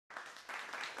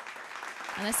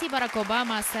הנשיא ברק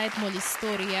אובמה עשה אתמול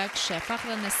היסטוריה כשהפך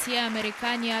לנשיא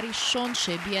האמריקני הראשון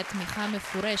שהביע תמיכה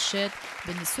מפורשת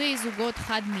בנישואי זוגות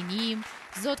חד-מיניים,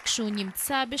 זאת כשהוא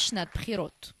נמצא בשנת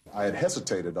בחירות. I had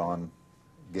hesitated on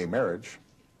gay marriage,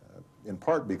 in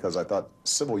part because I thought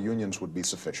civil unions would be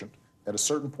sufficient. At a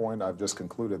certain point, I've just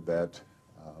concluded that,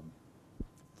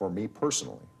 for me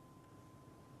personally,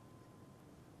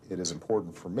 it is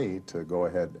important for me to go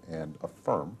ahead and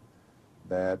affirm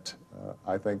that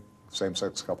I think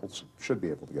same-sex couples should be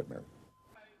able to get married.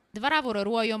 דבריו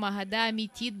עוררו היום אהדה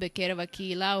אמיתית בקרב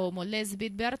הקהילה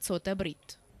ההומו-לסבית בארצות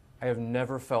הברית. I have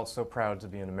never felt so proud to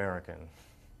be an American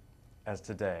as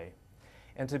today.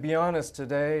 And to be honest,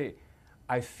 today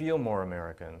I feel more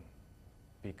American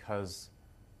because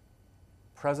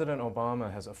President Obama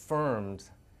has affirmed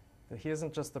that he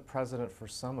isn't just the president for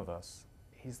some of us,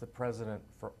 he's the president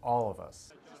for all of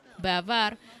us. בעבר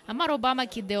אמר אובמה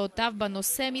כי דעותיו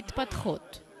בנושא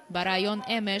מתפתחות. ברעיון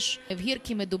אמש הבהיר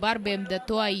כי מדובר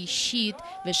בעמדתו האישית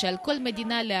ושעל כל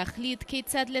מדינה להחליט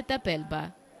כיצד לטפל בה.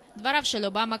 דבריו של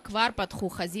אובמה כבר פתחו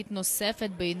חזית נוספת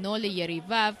בינו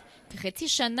ליריביו כחצי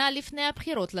שנה לפני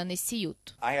הבחירות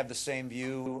לנשיאות. I have the same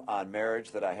view on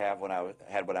marriage that I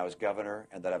had when I was governor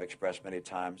and that I've expressed many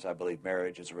times. I believe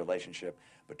marriage is a relationship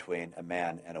between a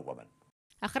man and a woman.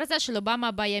 הכרזה של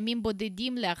אובמה בימים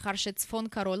בודדים לאחר שצפון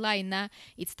קרוליינה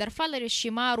הצטרפה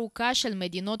לרשימה ארוכה של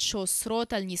מדינות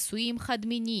שאוסרות על נישואים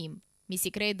חד-מיניים.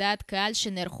 מסקרי דעת קהל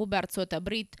שנערכו בארצות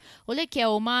הברית עולה כי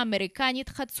האומה האמריקנית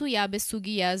חצויה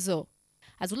בסוגיה זו.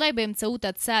 אז אולי באמצעות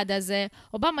הצעד הזה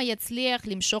אובמה יצליח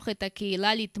למשוך את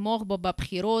הקהילה לתמוך בו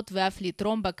בבחירות ואף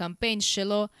לתרום בקמפיין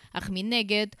שלו, אך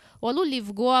מנגד הוא עלול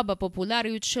לפגוע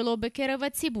בפופולריות שלו בקרב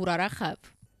הציבור הרחב.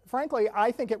 Frankly,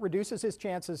 I think it reduces his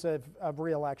chances of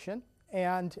re-election,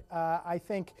 and I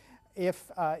think if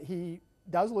he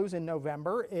does lose in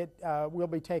November, it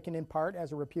will be taken in part as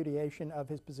a repudiation of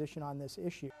his position on this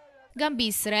issue. גם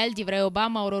בישראל דברי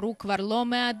אובמה עוררו כבר לא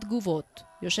מעט תגובות.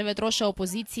 יושבת ראש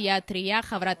האופוזיציה הטרייה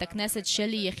חברת הכנסת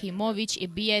שלי יחימוביץ'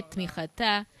 הביעה את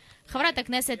תמיכתה. חברת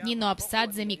הכנסת נינו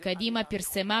אבסדזה מקדימה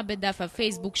פרסמה בדף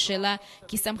הפייסבוק שלה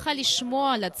כי שמחה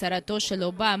לשמוע על הצהרתו של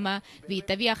אובמה והיא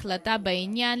תביא החלטה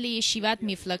בעניין לישיבת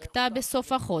מפלגתה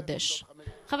בסוף החודש.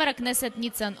 חבר הכנסת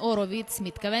ניצן הורוביץ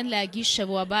מתכוון להגיש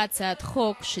שבוע הבא הצעת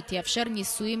חוק שתאפשר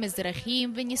נישואים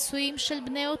אזרחיים ונישואים של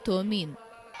בני אותו מין.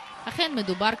 אכן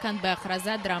מדובר כאן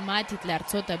בהכרזה דרמטית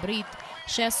לארצות הברית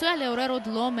שעשויה לעורר עוד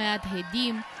לא מעט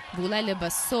הדים ואולי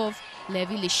לבסוף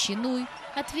להביא לשינוי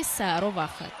התפיסה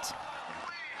הרווחת.